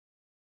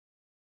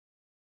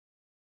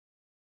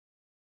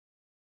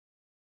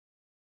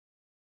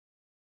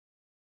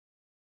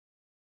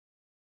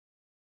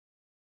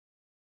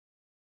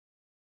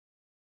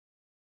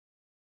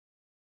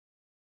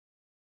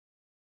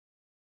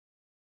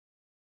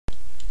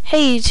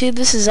Hey YouTube,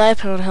 this is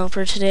iPhone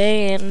Helper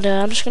today, and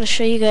I'm just going to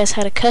show you guys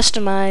how to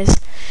customize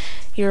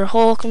your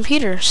whole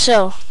computer.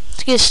 So,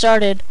 to get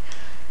started,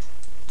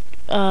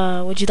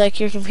 would you like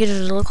your computer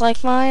to look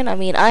like mine? I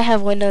mean, I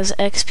have Windows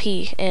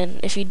XP, and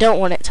if you don't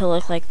want it to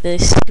look like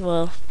this,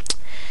 well,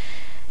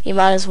 you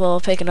might as well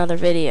pick another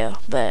video.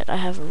 But I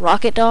have a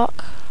Rocket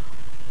Dock,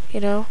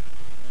 you know,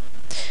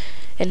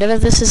 and none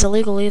of this is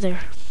illegal either.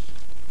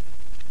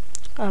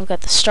 I've got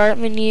the start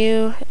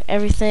menu,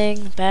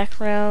 everything,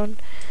 background.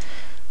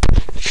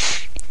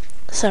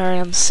 Sorry,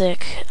 I'm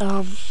sick.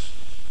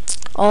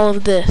 All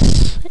of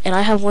this, and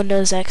I have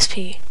Windows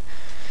XP,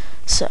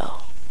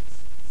 so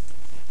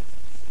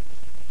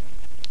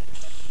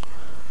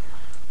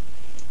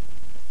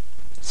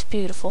it's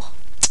beautiful,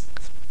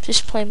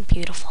 just plain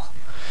beautiful.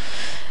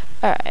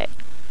 Alright,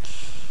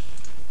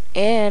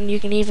 and you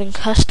can even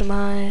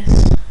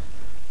customize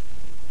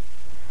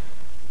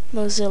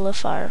Mozilla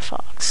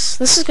Firefox.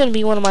 This is going to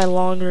be one of my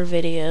longer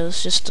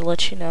videos, just to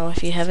let you know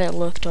if you haven't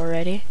looked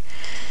already.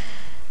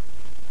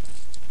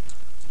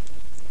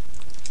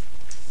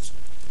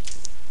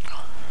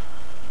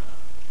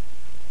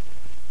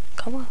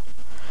 Come on.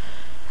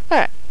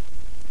 Alright.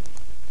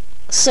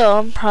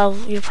 So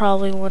you're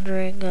probably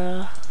wondering,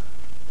 oh,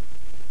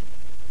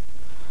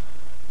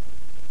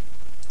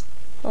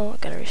 I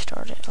gotta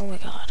restart it. Oh my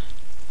god.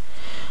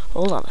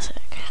 Hold on a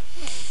sec.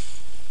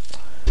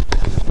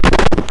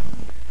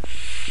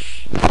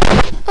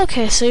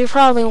 Okay, so you're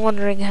probably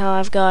wondering how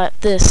I've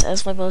got this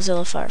as my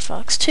Mozilla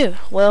Firefox too.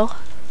 Well,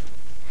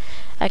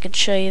 I can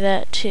show you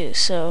that too.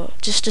 So,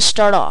 just to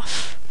start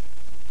off.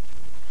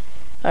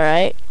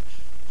 Alright.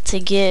 To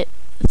get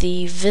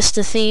the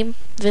Vista theme,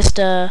 what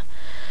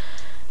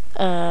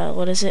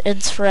is it,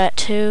 Inspirat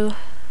 2.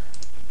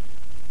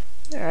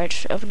 Alright,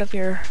 just open up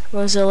your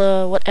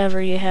Mozilla,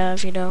 whatever you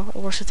have, you know, it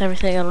works with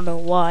everything. I don't know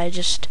why, I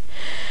just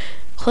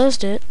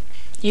closed it.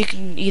 You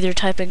can either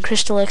type in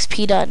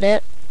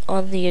crystalxp.net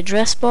on the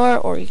address bar,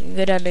 or you can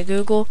go down to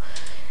Google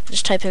and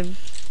just type in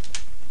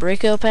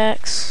brico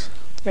packs.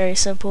 Very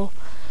simple.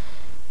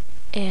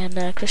 And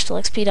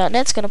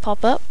crystalxp.net's gonna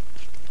pop up.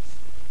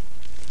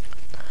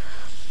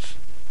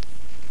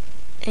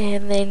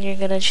 And then you're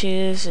gonna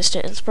choose Vista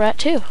Inspirat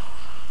 2.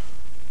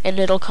 And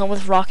it'll come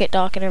with Rocket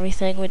Dock and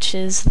everything, which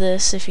is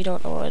this, if you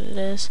don't know what it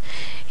is.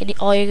 And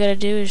all you gotta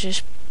do is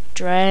just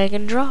drag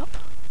and drop.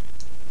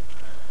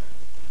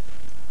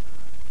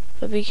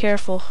 But be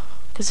careful,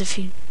 because if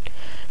you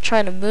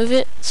try to move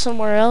it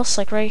somewhere else,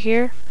 like right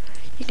here,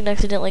 you can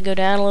accidentally go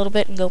down a little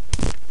bit and go.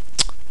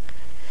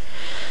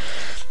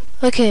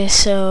 Okay,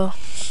 so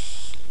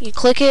you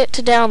click it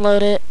to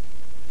download it.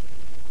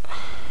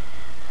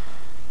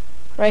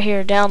 Right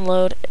here,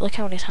 download. Look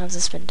how many times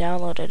it's been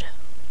downloaded.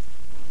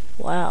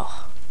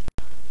 Wow.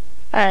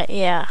 Alright,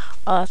 yeah.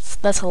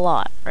 That's a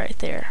lot right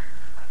there.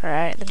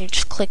 Alright, then you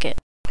just click it.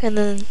 And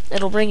then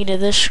it'll bring you to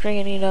this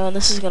screen, you know, and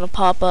this is gonna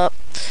pop up.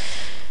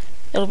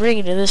 It'll bring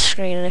you to this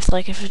screen, and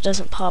if it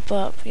doesn't pop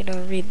up, you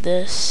know, read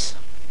this.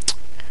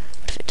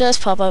 If it does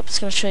pop up, it's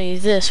gonna show you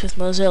this with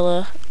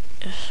Mozilla.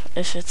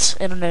 If it's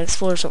Internet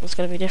Explorer, something's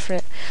gonna be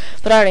different.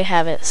 But I already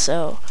have it,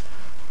 so.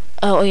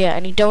 Oh yeah,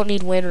 and you don't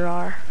need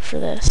WinRAR for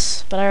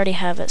this, but I already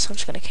have it, so I'm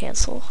just going to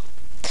cancel.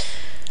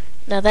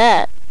 Now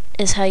that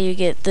is how you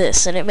get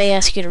this, and it may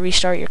ask you to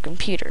restart your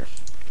computer.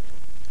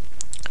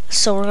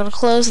 So we're going to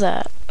close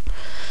that.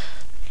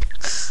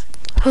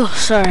 Oh,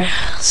 sorry,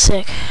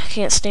 sick,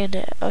 can't stand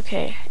it.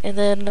 Okay, and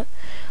then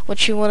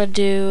what you want to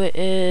do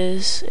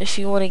is, if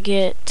you want to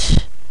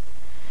get,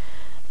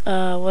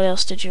 what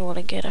else did you want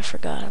to get? I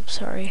forgot, I'm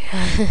sorry.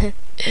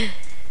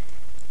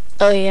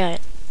 Oh yeah.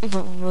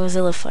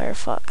 Mozilla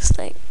Firefox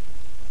thing.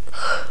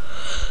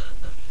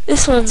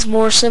 This one's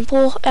more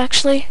simple,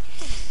 actually.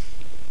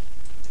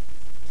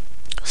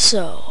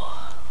 So,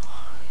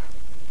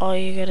 all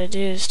you gotta do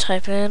is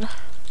type in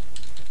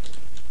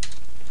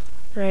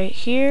right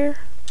here.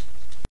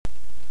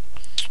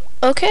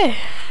 Okay,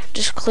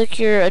 just click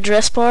your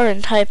address bar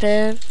and type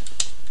in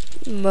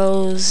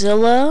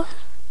Mozilla.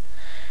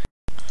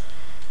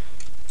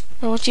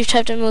 And once you've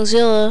typed in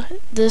Mozilla,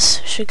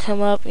 this should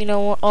come up, you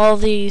know, all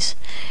these,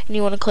 and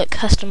you want to click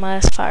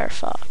Customize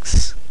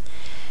Firefox.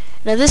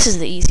 Now this is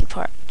the easy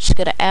part. Just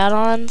go to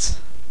Add-ons,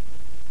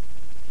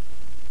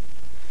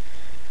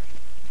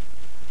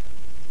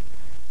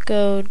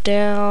 go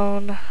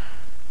down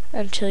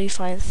until you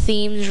find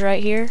Themes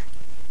right here,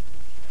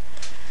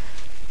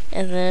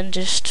 and then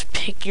just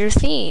pick your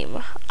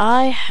theme.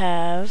 I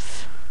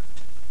have,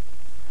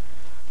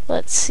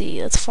 let's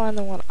see, let's find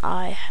the one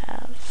I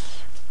have.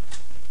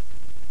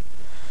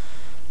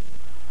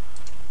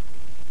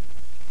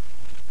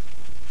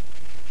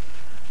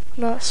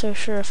 Not so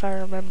sure if I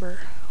remember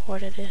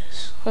what it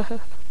is.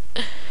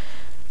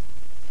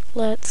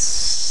 Let's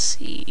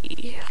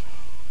see.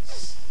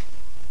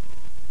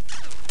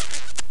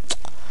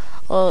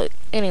 Well,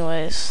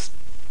 anyways,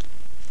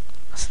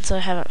 since I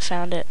haven't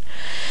found it,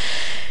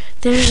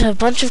 there's a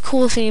bunch of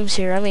cool themes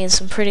here. I mean,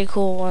 some pretty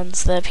cool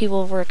ones that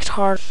people have worked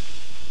hard.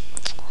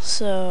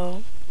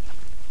 So,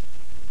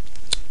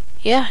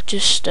 yeah,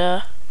 just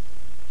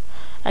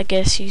I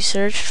guess you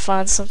search,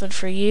 find something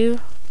for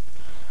you,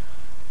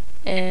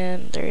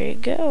 and there you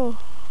go.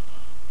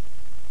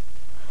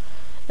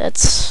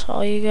 That's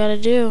all you gotta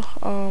do.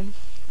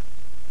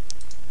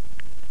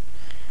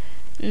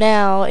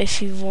 Now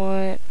if you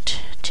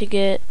want to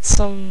get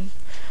some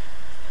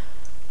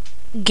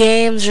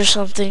games or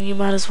something, you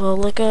might as well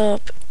look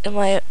up in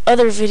my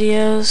other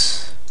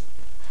videos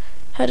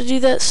how to do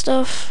that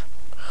stuff.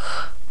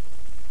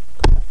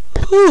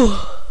 Whew.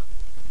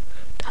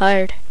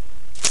 Tired.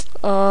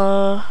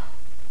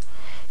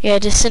 Yeah,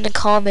 just send a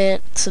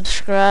comment,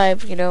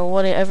 subscribe, you know,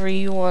 whatever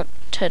you want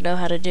to know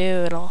how to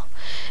do, and I'll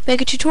make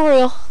a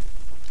tutorial.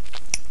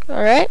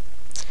 Alright?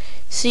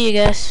 See you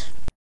guys.